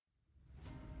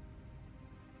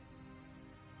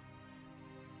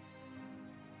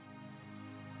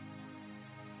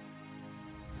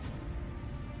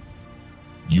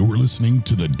You're listening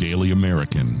to the Daily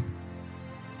American.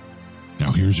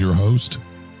 Now here's your host,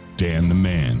 Dan the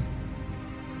Man.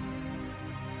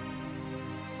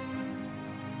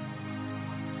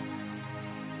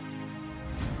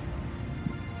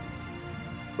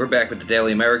 We're back with the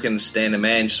Daily American, Dan the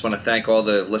Man. Just want to thank all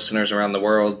the listeners around the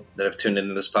world that have tuned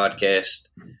into this podcast,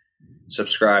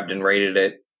 subscribed and rated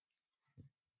it.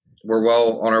 We're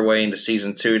well on our way into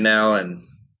season 2 now, and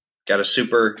got a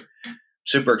super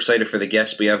excited for the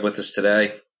guest we have with us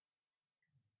today.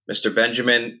 Mr.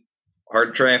 Benjamin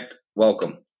Hartranft,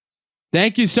 welcome.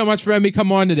 Thank you so much for having me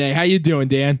come on today. How you doing,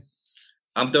 Dan?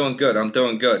 I'm doing good.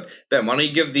 Ben, why don't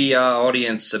you give the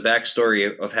audience a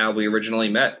backstory of how we originally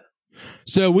met?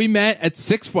 So we met at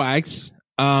Six Flags.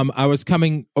 I was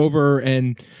coming over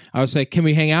and I was like, can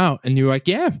we hang out? And you were like,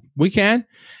 yeah, we can.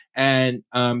 And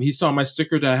he saw my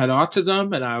sticker that I had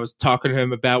autism, and I was talking to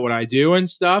him about what I do and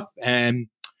stuff. And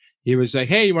he was like,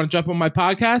 hey, you want to jump on my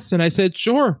podcast? And I said,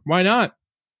 sure, why not?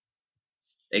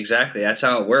 Exactly. That's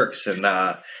how it works. And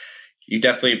you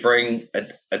definitely bring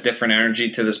a different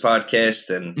energy to this podcast.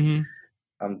 And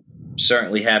I'm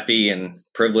certainly happy and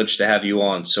privileged to have you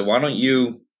on. So why don't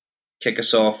you kick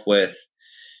us off with,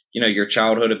 your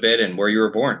childhood a bit and where you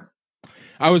were born?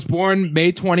 I was born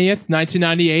May 20th,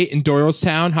 1998 in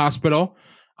Doylestown Hospital.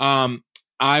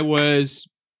 I was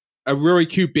a really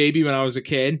cute baby when I was a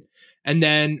kid. And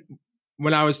then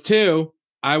when I was 2,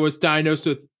 I was diagnosed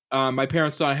with, my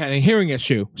parents thought I had a hearing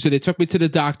issue. So they took me to the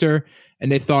doctor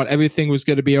and they thought everything was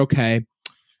going to be okay.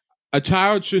 A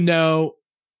child should know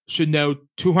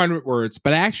 200 words,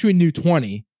 but I actually knew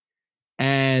 20.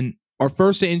 And our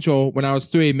first angel, when I was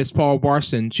 3, Miss Paula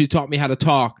Barson, she taught me how to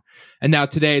talk. And now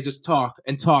today I just talk,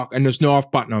 and there's no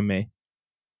off button on me.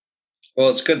 Well,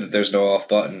 it's good that there's no off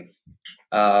button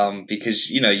because,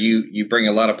 you bring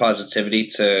a lot of positivity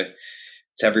to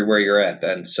everywhere you're at,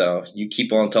 Ben. So you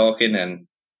keep on talking and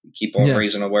keep on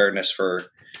raising awareness for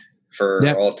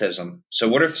autism. So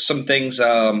what are some things,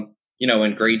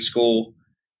 in grade school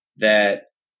that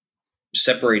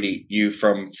separated you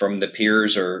from the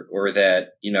peers or that,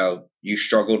 you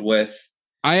struggled with?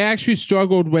 I actually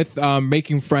struggled with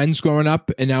making friends growing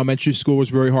up, and elementary school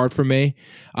was really hard for me.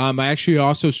 I actually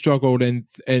also struggled in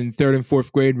 3rd and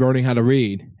 4th grade learning how to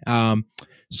read.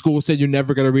 School said you're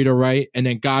never going to read or write, and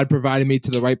then God provided me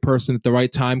to the right person at the right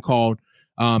time called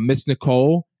Miss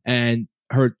Nicole, and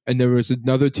there was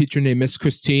another teacher named Miss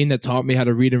Christine that taught me how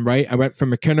to read and write. I went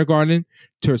from a kindergarten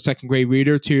to a 2nd grade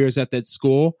reader, 2 years at that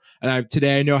school, and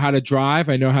today I know how to drive,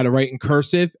 I know how to write in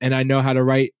cursive, and I know how to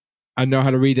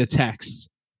read a text.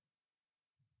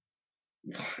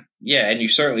 Yeah, and you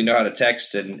certainly know how to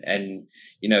text and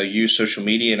use social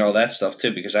media and all that stuff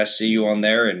too, because I see you on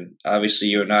there, and obviously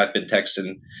you and I have been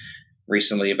texting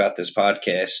recently about this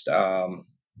podcast.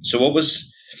 So what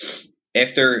was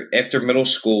after middle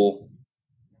school?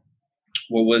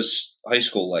 What was high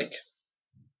school like?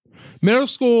 Middle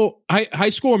school, high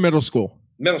school or middle school?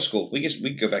 Middle school. We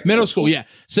can go back to middle school. Yeah.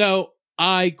 So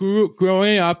I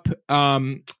growing up.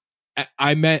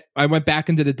 I went back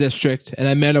into the district and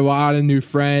I met a lot of new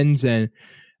friends. And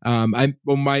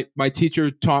my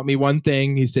teacher taught me one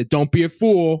thing. He said, "Don't be a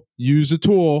fool. Use a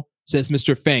tool," says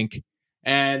Mr. Fink.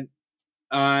 And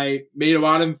I made a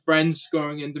lot of friends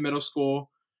going into middle school.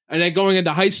 And then going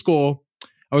into high school,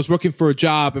 I was looking for a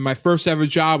job, and my first ever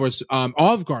job was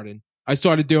Olive Garden. I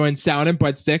started doing sound and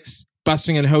breadsticks,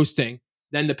 busing and hosting.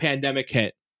 Then the pandemic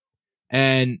hit,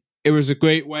 and it was a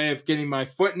great way of getting my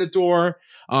foot in the door.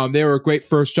 They were a great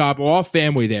first job. We're all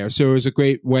family there, so it was a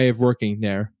great way of working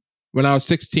there. When I was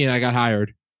 16, I got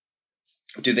hired.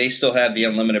 Do they still have the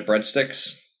unlimited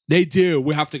breadsticks? They do.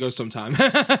 We have to go sometime.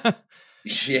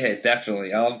 Yeah,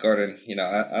 definitely. Olive Garden.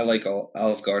 I like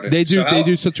Olive Garden. They do. They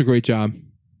do such a great job.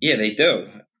 Yeah, they do.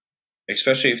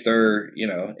 Especially if they're,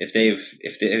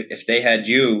 if they had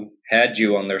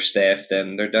you on their staff,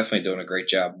 then they're definitely doing a great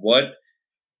job.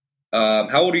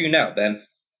 How old are you now, Ben?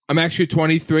 I'm actually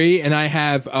 23, and I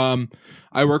have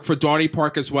I work for Donny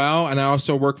Park as well, and I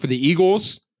also work for the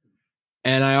Eagles,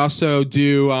 and I also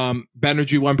do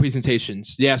Benergy 1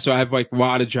 presentations. Yeah, so I have a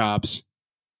lot of jobs.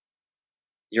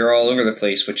 You're all over the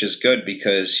place, which is good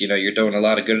because you're doing a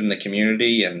lot of good in the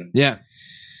community. And yeah.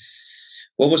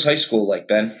 What was high school like,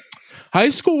 Ben?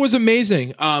 High school was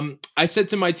amazing. I said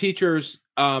to my teachers,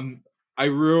 I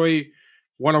really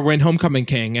want to win homecoming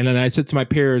king. And then I said to my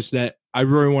peers that I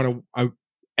really want to,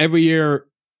 every year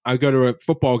I go to a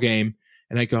football game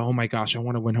and I go, oh my gosh, I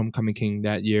want to win homecoming king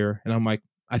that year. And I'm like,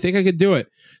 I think I could do it.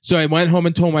 So I went home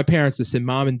and told my parents, I said,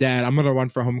 Mom and Dad, I'm going to run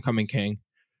for homecoming king.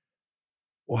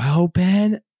 Well,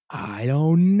 Ben, I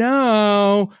don't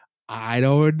know. I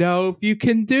don't know if you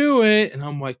can do it. And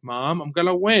I'm like, Mom, I'm going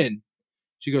to win.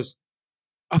 She goes,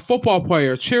 a football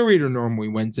player, a cheerleader normally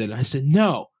wins it. I said,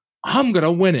 no, I'm going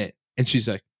to win it. And she's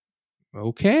like,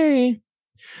 okay.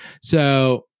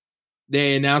 So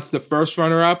they announced the first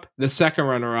runner-up, the second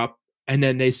runner-up, and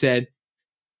then they said,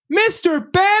 Mr.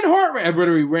 Ben Hartranft.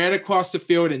 Everybody ran across the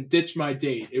field and ditched my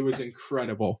date. It was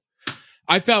incredible.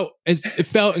 Inclusion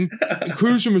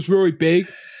was really big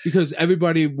because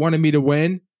everybody wanted me to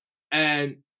win.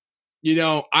 And,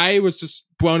 I was just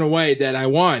blown away that I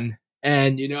won.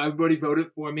 And, everybody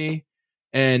voted for me.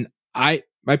 And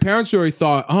my parents really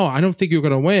thought, oh, I don't think you're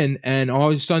going to win. And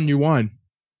all of a sudden you won.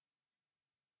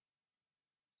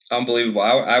 Unbelievable.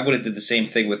 I would have did the same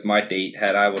thing with my date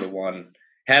had I would have won.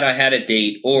 Had I had a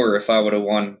date, or if I would have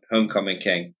won Homecoming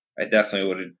King, I definitely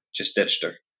would have just ditched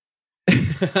her.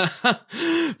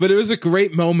 But it was a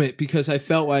great moment because I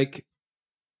felt like,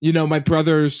 my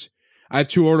brothers, I have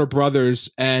two older brothers,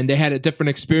 and they had a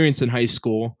different experience in high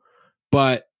school,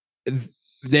 but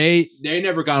they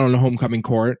never got on the homecoming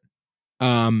court.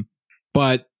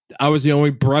 But I was the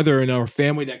only brother in our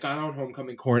family that got on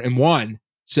homecoming court and won.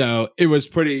 So it was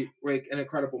pretty like an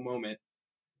incredible moment.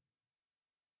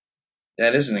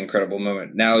 That is an incredible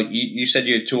moment. Now, you said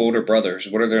you had two older brothers.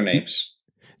 What are their names?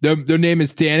 Their name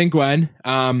is Dan and Gwen.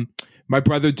 My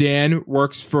brother Dan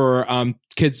works for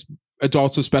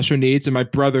adults with special needs, and my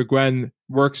brother Gwen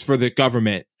works for the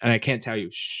government. And I can't tell you.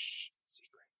 Shh.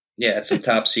 Secret. Yeah, it's some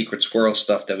top secret squirrel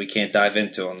stuff that we can't dive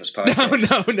into on this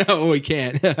podcast. No, we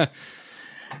can't.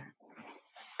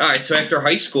 All right. So after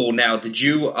high school, now did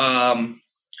you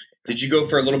go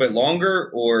for a little bit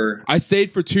longer, or? I stayed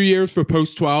for 2 years for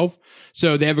post 12.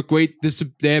 So they have a great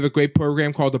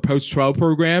program called the post 12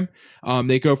 program.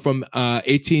 They go from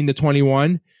 18 to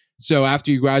 21. So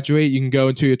after you graduate, you can go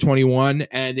until you're 21,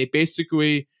 and they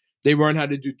learn how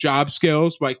to do job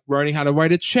skills, like learning how to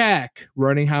write a check,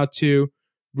 learning how to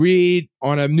read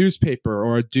on a newspaper,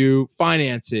 or do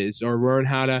finances, or learn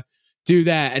how to do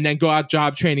that, and then go out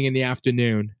job training in the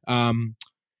afternoon.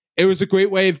 It was a great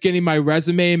way of getting my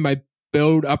resume and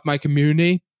build up my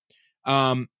community.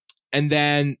 And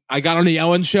then I got on the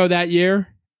Ellen show that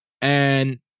year,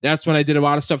 and that's when I did a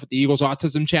lot of stuff with the Eagles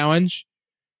Autism Challenge.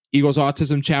 Eagles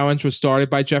Autism Challenge was started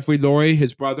by Jeffrey Lurie.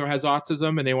 His brother has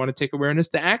autism, and they want to take awareness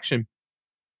to action.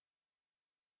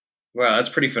 Wow, that's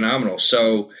pretty phenomenal.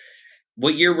 So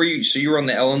what year were you? So you were on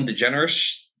the Ellen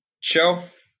DeGeneres show?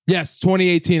 Yes,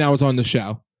 2018 I was on the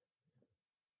show.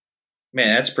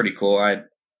 Man, that's pretty cool.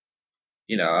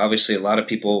 Obviously a lot of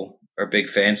people are big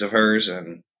fans of hers,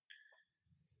 and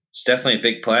it's definitely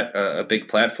a big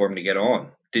platform to get on.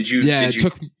 Go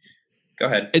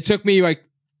ahead. It took me like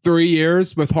 3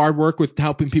 years with hard work with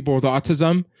helping people with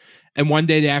autism. And one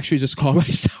day they actually just called my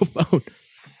cell phone.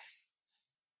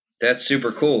 That's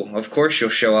super cool. Of course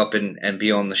you'll show up and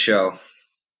be on the show.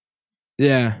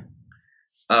 Yeah.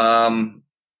 All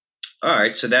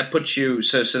right. So that puts you,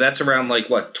 so that's around like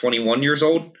what, 21 years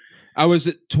old? I was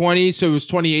at 20, so it was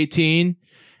 2018.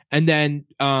 And then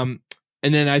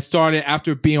I started,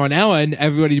 after being on Ellen,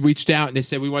 everybody reached out and they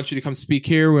said, we want you to come speak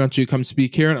here. We want you to come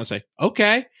speak here. And I was like,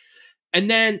 okay. And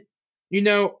then,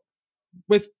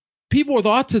 with people with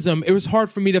autism, it was hard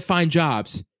for me to find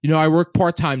jobs. I work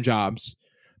part-time jobs,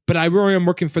 but I really am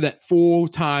looking for that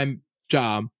full-time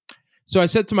job. So I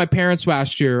said to my parents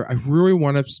last year, I really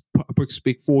want to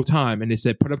speak full-time. And they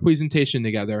said, put a presentation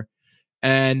together.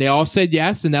 And they all said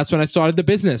yes. And that's when I started the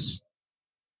business.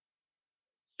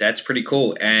 That's pretty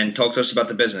cool. And talk to us about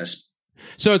the business.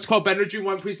 So it's called Benergy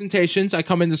One Presentations. I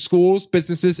come into schools,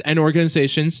 businesses, and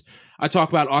organizations. I talk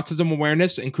about autism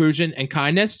awareness, inclusion, and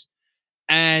kindness.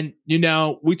 And,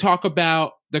 we talk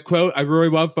about the quote I really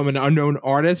love from an unknown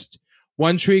artist.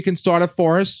 One tree can start a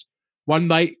forest. One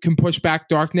light can push back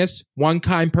darkness. One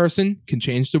kind person can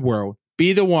change the world.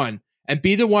 Be the one. And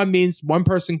be the one means one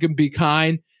person can be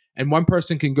kind and one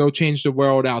person can go change the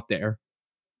world out there.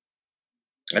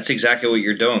 That's exactly what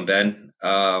you're doing, Ben.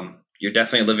 You're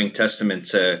definitely a living testament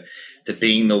to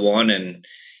being the one, and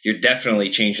you're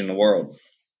definitely changing the world.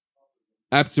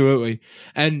 Absolutely.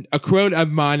 And a quote of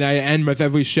mine I end with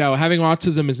every show: having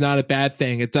autism is not a bad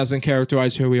thing. It doesn't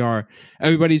characterize who we are.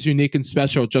 Everybody's unique and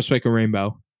special, just like a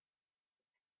rainbow.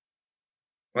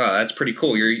 Wow, that's pretty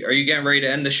cool. Are you getting ready to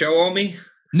end the show on me?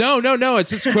 No. It's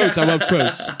just quotes. I love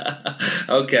quotes.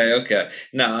 Okay.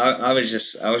 No, I was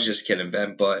just kidding,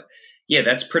 Ben. But yeah,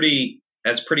 that's pretty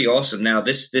awesome. Now,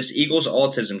 this Eagles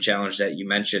Autism Challenge that you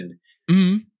mentioned,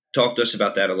 talk to us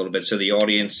about that a little bit so the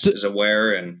audience is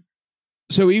aware. And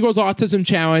so Eagles Autism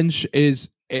Challenge is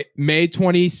May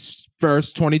 21st,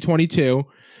 2022,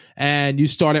 and you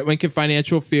start at Lincoln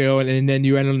Financial Field, and then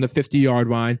you end on the 50-yard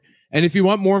line. And if you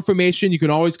want more information, you can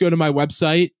always go to my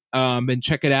website and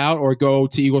check it out, or go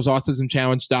to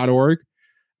eaglesautismchallenge.org.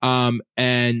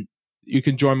 And you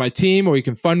can join my team, or you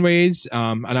can fundraise.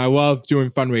 And I love doing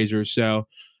fundraisers. So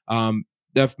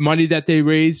the money that they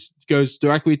raise goes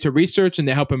directly to research, and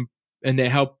they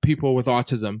help people with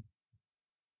autism.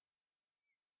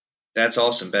 That's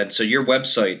awesome, Ben. So your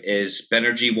website is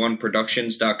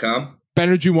benergy1productions.com?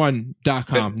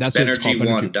 Benergy1.com. That's what it's called.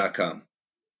 Benergy1.com.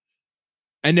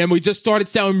 And then we just started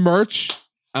selling merch.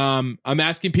 I'm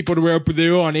asking people to wear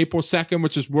blue on April 2nd,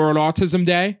 which is World Autism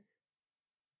Day.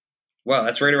 Wow,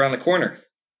 that's right around the corner.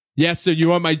 Yeah, so you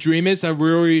know what my dream is? I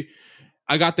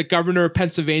got the governor of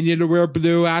Pennsylvania to wear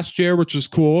blue last year, which was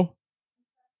cool.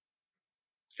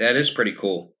 That is pretty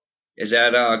cool. Is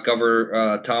that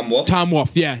Governor Tom Wolf? Tom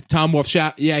Wolf, yeah. Tom Wolf.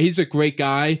 Yeah, he's a great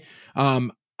guy.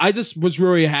 I just was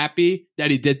really happy that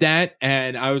he did that,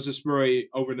 and I was just really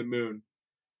over the moon.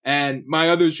 And my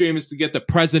other dream is to get the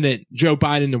president, Joe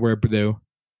Biden, to wear blue.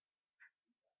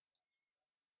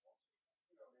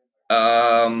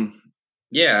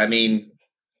 Yeah, I mean,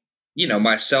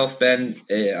 myself, Ben,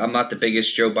 I'm not the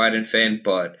biggest Joe Biden fan,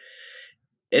 but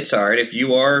it's all right. If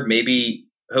you are, maybe,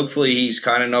 hopefully he's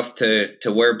kind enough to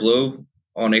wear blue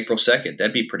on April 2nd.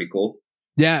 That'd be pretty cool.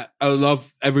 Yeah, I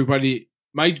love everybody.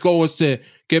 My goal is to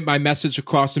get my message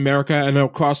across America and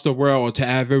across the world to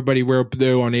have everybody wear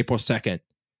blue on April 2nd.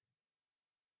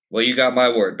 Well, you got my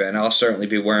word, Ben. I'll certainly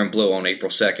be wearing blue on April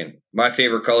 2nd. My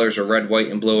favorite colors are red, white,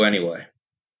 and blue anyway.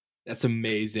 That's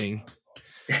amazing.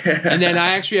 And then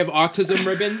I actually have autism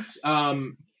ribbons. I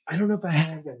don't know if I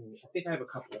have any. I think I have a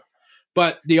couple.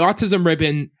 But the autism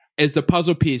ribbon is a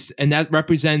puzzle piece, and that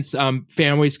represents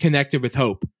families connected with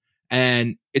hope.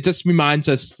 And it just reminds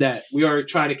us that we are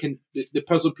trying to the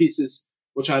puzzle pieces.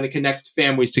 We're trying to connect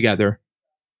families together.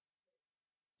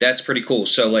 That's pretty cool.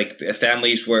 So, like,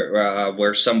 families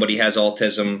where somebody has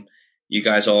autism, you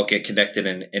guys all get connected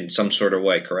in some sort of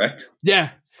way, correct? Yeah.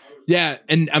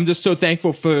 And I'm just so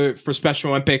thankful for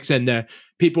Special Olympics and the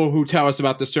people who tell us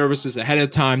about the services ahead of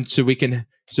time, so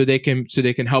they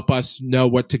can help us know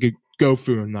what to go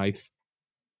through in life.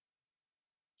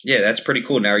 Yeah, that's pretty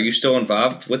cool. Now, are you still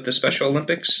involved with the Special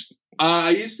Olympics? I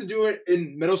used to do it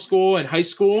in middle school and high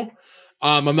school.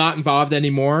 I'm not involved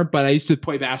anymore, but I used to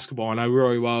play basketball, and I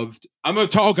really loved. I'm a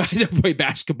tall guy that play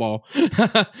basketball,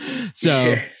 so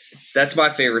yeah, that's my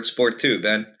favorite sport too,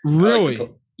 Ben. Really?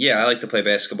 I like to play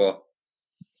basketball.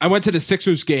 I went to the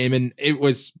Sixers game, and it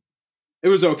was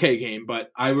an okay game,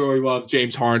 but I really loved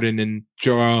James Harden and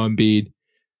Joel Embiid.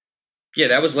 Yeah,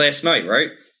 that was last night,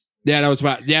 right? Yeah, that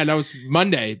was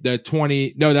Monday, that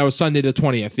was Sunday the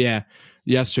 20th. Yeah,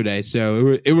 yesterday.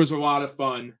 So it was a lot of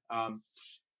fun.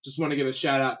 Just want to give a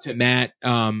shout out to Matt,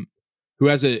 who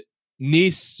has a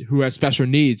niece who has special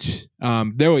needs,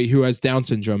 Lily, who has Down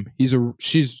syndrome.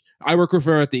 I work with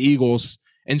her at the Eagles,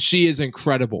 and she is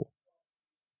incredible.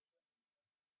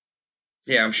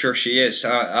 Yeah, I'm sure she is.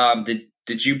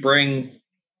 Did you bring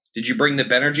the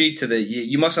Benergy to the?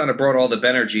 You must not have brought all the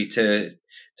Benergy to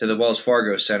the Wells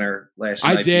Fargo Center last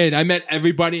night. I did. I met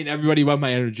everybody, and everybody loved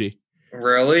my energy.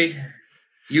 Really?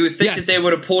 You would think that they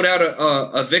would have pulled out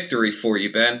a victory for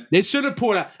you, Ben. They should have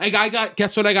pulled out.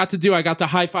 Guess what I got to do? I got to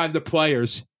high five the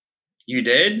players. You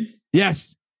did?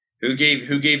 Yes. Who gave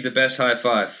the best high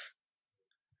five?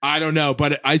 I don't know,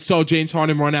 but I saw James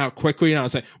Harden run out quickly, and I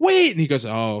was like, "Wait!" And he goes,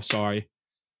 "Oh, sorry."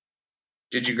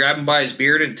 Did you grab him by his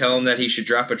beard and tell him that he should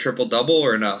drop a triple-double,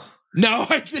 or no? No,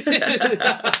 I didn't.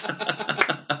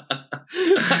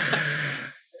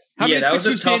 How many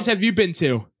Sixers games have you been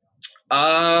to?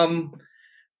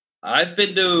 I've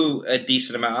been to a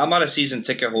decent amount. I'm not a season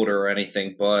ticket holder or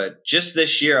anything, but just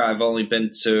this year I've only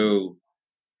been to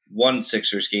one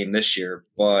Sixers game this year.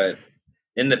 But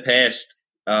in the past,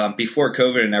 before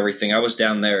COVID and everything, I was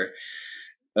down there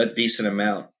a decent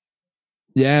amount.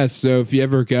 Yeah, so if you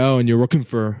ever go and you're looking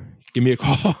give me a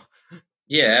call.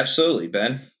 Yeah, absolutely,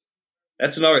 Ben.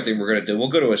 That's another thing we're going to do. We'll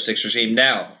go to a Sixers game.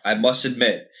 Now, I must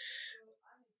admit,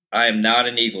 I am not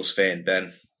an Eagles fan,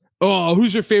 Ben. Oh,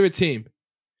 who's your favorite team?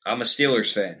 I'm a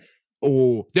Steelers fan.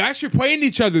 Oh, they're actually playing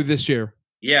each other this year.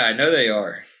 Yeah, I know they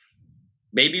are.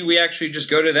 Maybe we actually just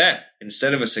go to that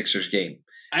instead of a Sixers game.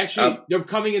 Actually, they're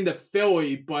coming into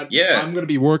Philly, but I'm going to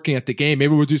be working at the game.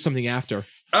 Maybe we'll do something after.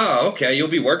 Oh, okay. You'll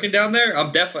be working down there?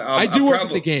 I'm definitely. I do work at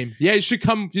the game. Yeah, you should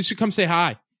come. You should come say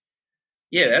hi.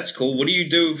 Yeah, that's cool. What do you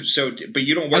do? But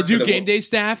you don't work. I do game day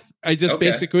staff. I just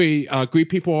basically greet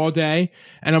people all day,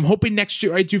 and I'm hoping next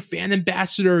year I do fan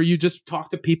ambassador. You just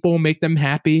talk to people, make them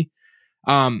happy.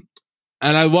 And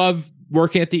I love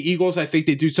working at the Eagles. I think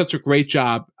they do such a great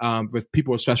job with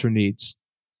people with special needs.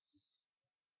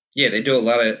 Yeah, they do a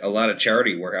lot of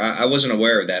charity work. I wasn't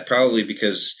aware of that, probably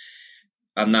because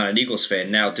I'm not an Eagles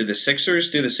fan. Now, do the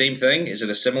Sixers do the same thing? Is it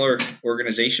a similar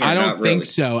organization? Or I don't not think really?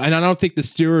 so, and I don't think the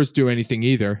Steelers do anything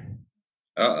either.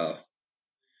 Uh-oh.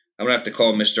 I'm gonna have to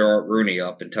call Mr. Art Rooney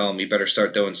up and tell him he better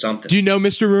start doing something. Do you know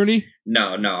Mr. Rooney?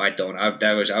 No, I don't.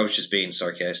 I was just being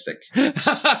sarcastic.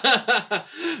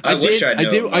 I wish I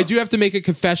knew him. I do have to make a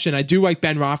confession. I do like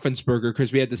Ben Roethlisberger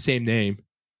because we had the same name.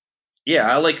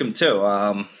 Yeah, I like him too.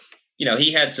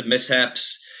 He had some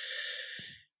mishaps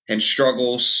and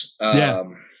struggles.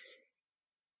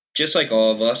 Just like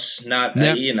all of us. Not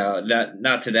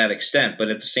not to that extent, but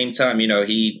at the same time,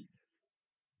 he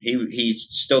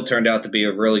still turned out to be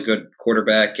a really good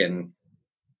quarterback, and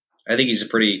I think he's a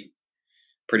pretty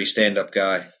stand-up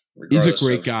guy. He's a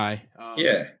great guy.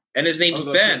 Yeah, and his name's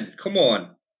Ben. Come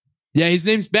on. Yeah, his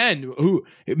name's Ben.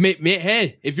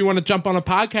 Hey, if you want to jump on a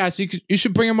podcast, you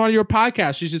should bring him on your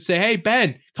podcast. You should say, "Hey,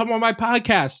 Ben, come on my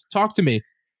podcast. Talk to me."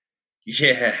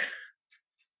 Yeah.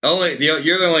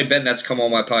 You're the only Ben that's come on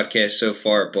my podcast so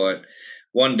far, but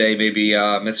one day maybe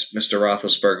Mr.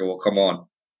 Roethlisberger will come on.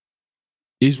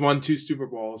 He's won 2 Super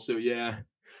Bowls, so yeah.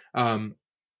 But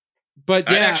yeah,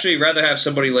 I'd actually rather have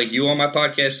somebody like you on my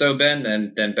podcast, though, Ben,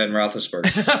 than Ben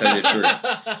Roethlisberger. To tell you the truth,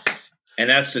 and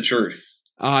that's the truth.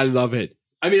 I love it.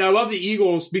 I mean, I love the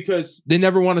Eagles because they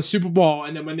never won a Super Bowl,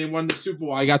 and then when they won the Super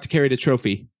Bowl, I got to carry the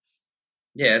trophy.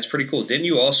 Yeah, it's pretty cool. Didn't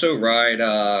you also ride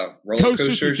roller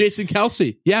coasters with Jason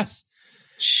Kelsey? Yes.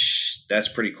 That's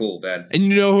pretty cool, Ben. And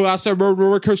you know who else I rode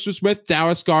roller coasters with?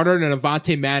 Dallas Goedert and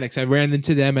Avonte Maddox. I ran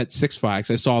into them at Six Flags.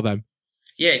 I saw them.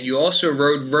 Yeah, and you also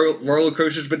rode roller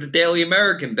coasters with the Daily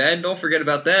American, Ben. Don't forget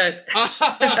about that.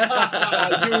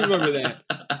 I do remember that.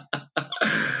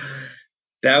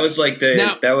 That was like the.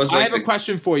 Now, that was. Like I have a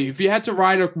question for you. If you had to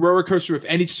ride a roller coaster with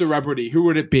any celebrity, who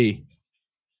would it be?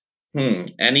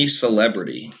 Any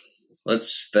celebrity.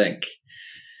 Let's think.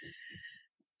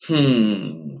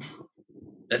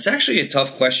 That's actually a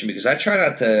tough question because I try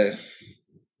not to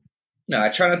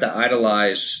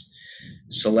idolize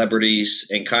celebrities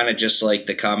and kind of just like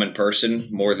the common person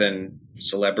more than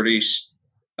celebrities.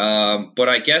 But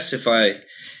I guess if I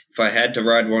had to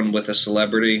ride one with a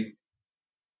celebrity,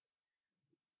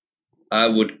 I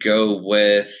would go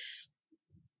with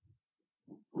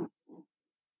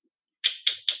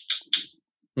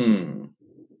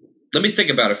Let me think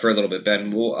about it for a little bit,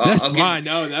 Ben. That's fine.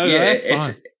 That's fine.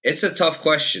 It's a tough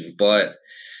question, but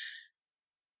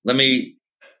let me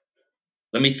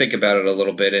think about it a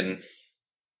little bit, and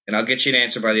I'll get you an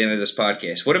answer by the end of this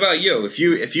podcast. What about you? If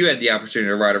you had the opportunity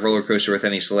to ride a roller coaster with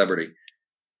any celebrity,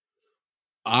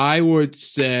 I would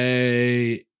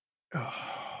say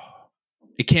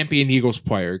it can't be an Eagles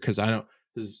player because I don't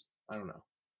know.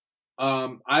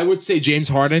 I would say James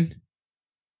Harden.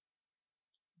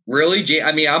 Really?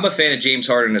 I mean, I'm a fan of James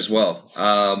Harden as well.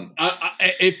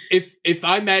 If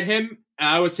I met him,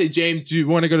 I would say, James, do you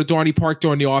want to go to Dorney Park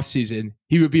during the offseason?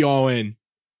 He would be all in.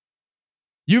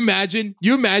 You imagine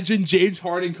James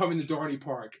Harden coming to Dorney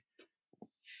Park.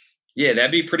 Yeah,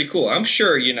 that'd be pretty cool. I'm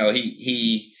sure,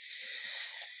 he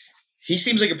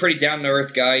seems like a pretty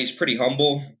down-to-earth guy. He's pretty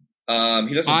humble.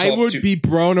 He doesn't. I would be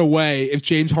blown away if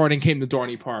James Harden came to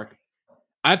Dorney Park.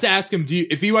 I have to ask him,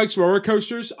 if he likes roller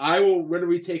coasters, where do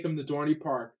we take him to Dorney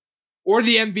Park? Or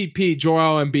the MVP,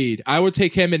 Joel Embiid. I would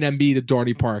take him and Embiid to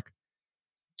Dorney Park.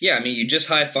 Yeah, I mean, you just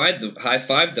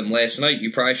high-fived them last night.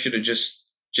 You probably should have just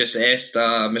asked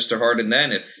Mr. Harden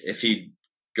then if he'd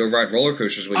go ride roller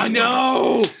coasters with you. I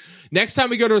know! Next time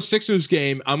we go to a Sixers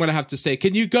game, I'm going to have to say,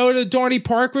 can you go to Dorney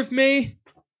Park with me?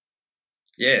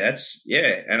 Yeah,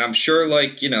 and I'm sure,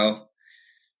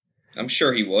 I'm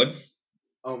sure he would.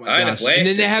 Oh my gosh. And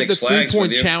then they have the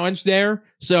 3-point challenge there.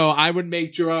 So I would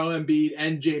make Joel Embiid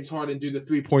and James Harden do the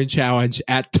 3-point challenge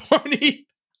at Dorney.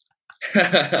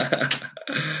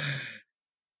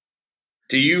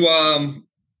 Do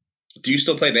you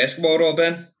still play basketball at all,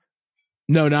 Ben?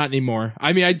 No, not anymore.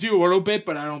 I mean, I do a little bit,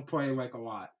 but I don't play like a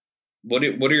lot. What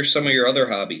are some of your other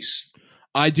hobbies?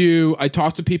 I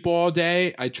talk to people all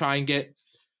day. I try and get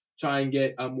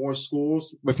more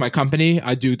schools with my company.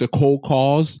 I do the cold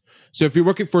calls. So if you're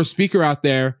looking for a speaker out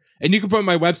there, and you can put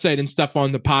my website and stuff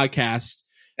on the podcast.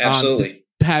 Absolutely.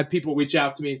 To have people reach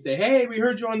out to me and say, hey, we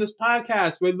heard you on this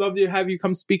podcast. We'd love to have you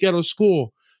come speak at our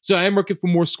school. So I am looking for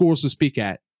more schools to speak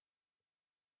at.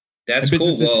 That's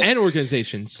cool. Well, and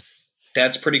organizations.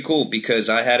 That's pretty cool because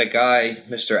I had a guy,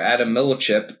 Mr. Adam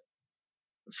Millichip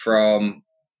from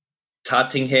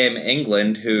Tottenham,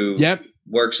 England, who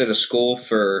works at a school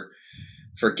for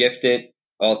gifted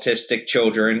autistic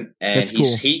children, and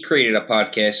he created a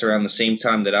podcast around the same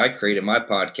time that I created my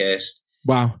podcast.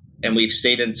 Wow. and we've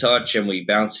stayed in touch, and we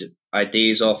bounce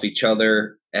ideas off each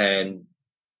other. And,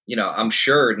 I'm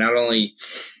sure not only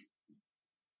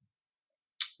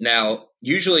now,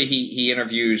 usually he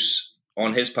interviews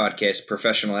on his podcast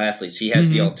professional athletes. He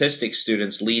has the autistic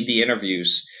students lead the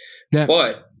interviews. Yeah.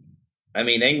 But I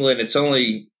mean, England, it's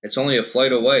only a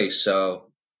flight away.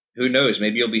 So who knows?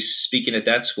 Maybe you'll be speaking at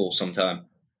that school sometime.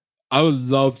 I would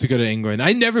love to go to England.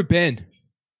 I've never been.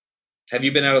 Have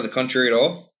you been out of the country at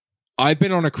all? I've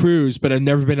been on a cruise, but I've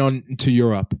never been to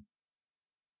Europe.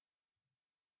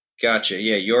 Gotcha.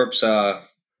 Yeah, Europe's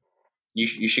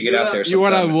you should get out there sometime. You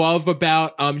know what I love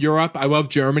about Europe? I love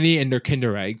Germany and their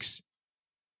Kinder eggs.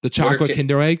 The chocolate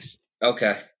Kinder eggs.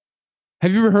 Okay.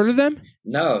 Have you ever heard of them?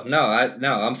 No.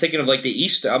 I'm thinking of like the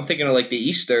Easter. I'm thinking of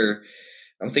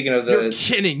the. You're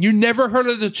kidding. You never heard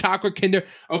of the chocolate Kinder?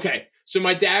 Okay. So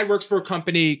my dad works for a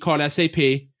company called SAP,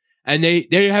 and they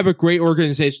have a great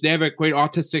organization. They have a great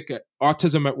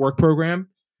autism at work program.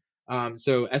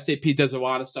 So SAP does a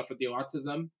lot of stuff with the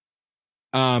autism.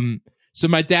 So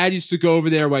my dad used to go over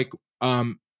there like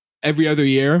every other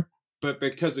year, but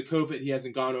because of COVID, he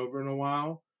hasn't gone over in a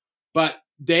while. But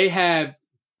they have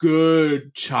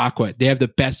good chocolate. They have the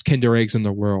best Kinder eggs in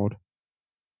the world.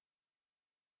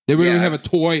 They really have a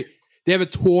toy. They have a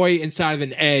toy inside of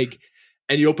an egg,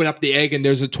 and you open up the egg, and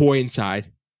there's a toy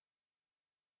inside.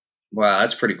 Wow,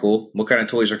 that's pretty cool. What kind of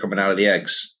toys are coming out of the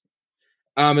eggs?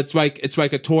 It's like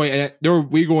a toy, and they're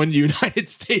legal in the United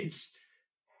States.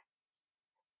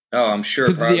 Oh, I'm sure.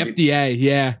 Because of the FDA,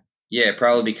 yeah. Yeah,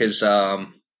 probably because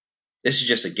this is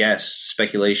just a guess,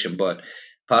 speculation, but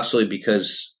possibly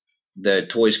because the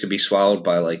toys could be swallowed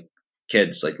by like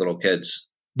kids, like little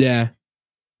kids. Yeah.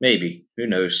 Maybe. Who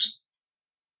knows?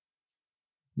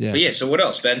 Yeah. But yeah, so what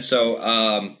else, Ben? So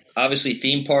obviously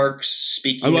theme parks,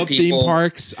 speaking I love to people. theme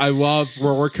parks. I love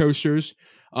roller coasters.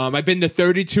 I've been to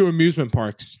 32 amusement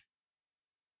parks.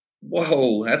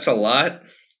 Whoa, that's a lot.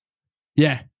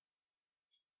 Yeah.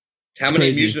 How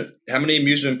many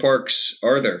amusement parks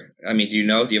are there? I mean, do you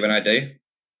know? Do you have an idea?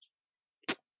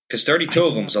 Because 32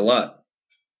 of them is a lot.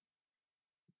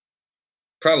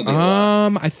 Probably a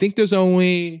lot. I think there's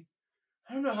only,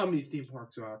 I don't know how many theme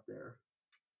parks are out there.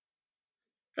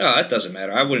 Oh, that doesn't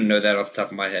matter. I wouldn't know that off the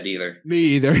top of my head either. Me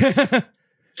either.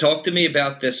 Talk to me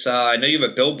about this. I know you have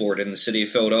a billboard in the city of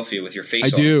Philadelphia with your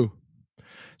face on it. I do.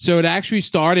 So it actually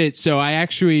started. So I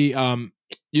actually, I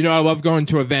love going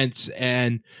to events,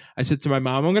 and I said to my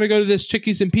mom, I'm going to go to this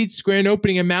Chickies and Pete's grand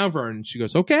opening in Mount Vernon. She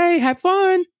goes, okay, have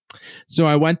fun. So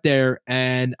I went there,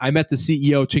 and I met the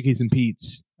CEO of Chickies and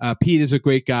Pete's. Pete is a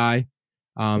great guy.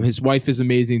 His wife is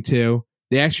amazing too.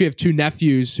 They actually have two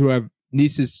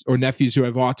nieces or nephews who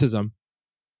have autism.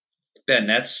 Ben,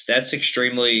 that's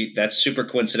super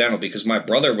coincidental, because my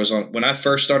brother was when I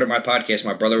first started my podcast,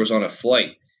 my brother was on a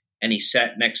flight, and he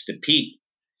sat next to Pete,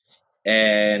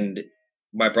 and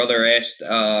my brother asked,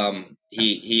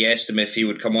 he asked him if he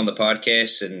would come on the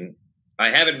podcast, and I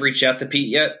haven't reached out to Pete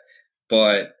yet,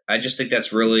 but I just think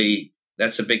that's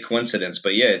a big coincidence.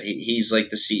 But yeah, he's like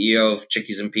the CEO of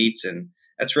Chickies and Pete's, and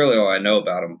that's really all I know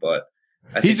about him. But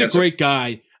he's a great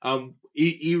guy.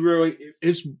 He really,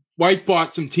 his wife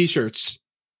bought some T-shirts.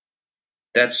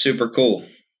 That's super cool.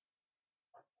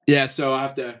 Yeah, so I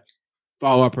have to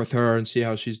follow up with her and see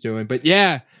how she's doing. But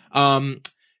yeah,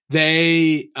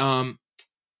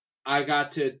 I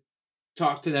got to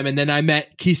talk to them, and then I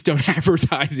met Keystone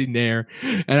Advertising there,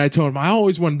 and I told them I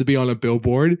always wanted to be on a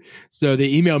billboard. So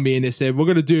they emailed me and they said, we're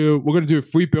gonna do a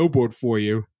free billboard for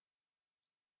you.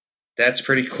 That's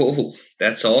pretty cool.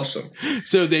 That's awesome.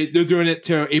 So they're doing it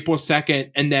till April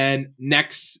 2nd, and then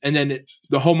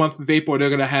the whole month of April they're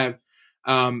gonna have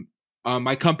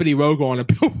my company logo on a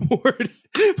billboard.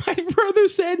 My brother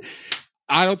said,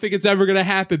 I don't think it's ever gonna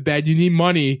happen, Ben. You need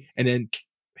money. And then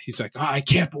he's like, I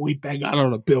can't believe Ben got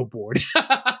on a billboard.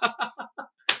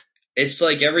 It's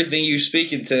like everything you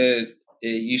speak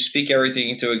everything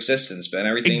into existence, Ben.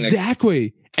 Everything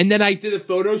exactly. And then I did a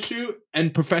photo shoot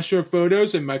and professional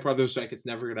photos, and my brother was like, it's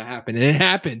never going to happen. And it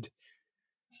happened.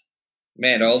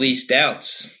 Man, all these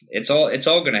doubts. It's all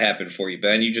going to happen for you,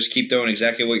 Ben. You just keep doing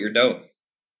exactly what you're doing.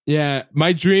 Yeah.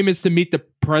 My dream is to meet the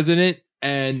president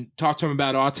and talk to him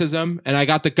about autism. And I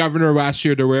got the governor last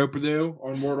year to Purdue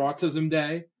on World Autism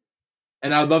Day.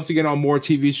 And I'd love to get on more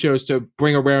TV shows to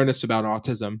bring awareness about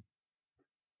autism.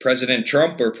 President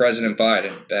Trump or President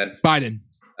Biden, Ben? Biden.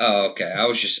 Oh, okay. I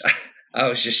was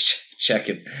just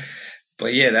checking.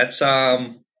 But yeah, that's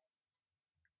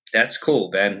cool,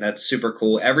 Ben. That's super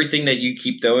cool. Everything that you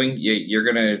keep doing,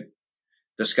 the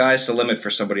sky's the limit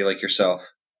for somebody like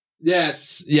yourself.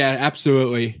 Yes. Yeah,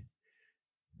 absolutely.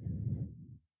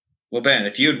 Well, Ben,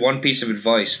 if you had one piece of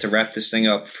advice to wrap this thing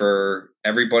up for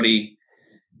everybody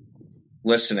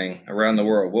listening around the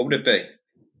world, what would it be?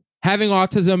 Having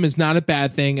autism is not a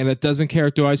bad thing, and it doesn't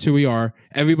characterize who we are.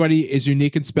 Everybody is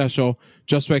unique and special,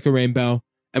 just like a rainbow.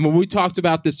 And when we talked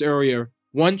about this earlier,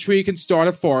 one tree can start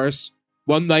a forest,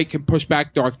 one light can push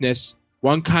back darkness,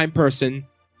 one kind person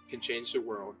can change the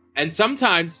world. And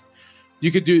sometimes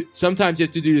you have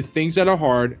to do the things that are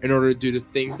hard in order to do the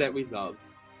things that we love.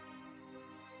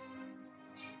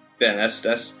 Ben, that's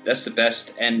the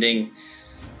best ending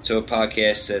to a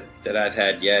podcast that I've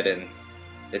had yet, and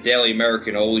the Daily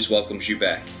American always welcomes you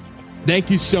back. Thank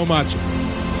you so much.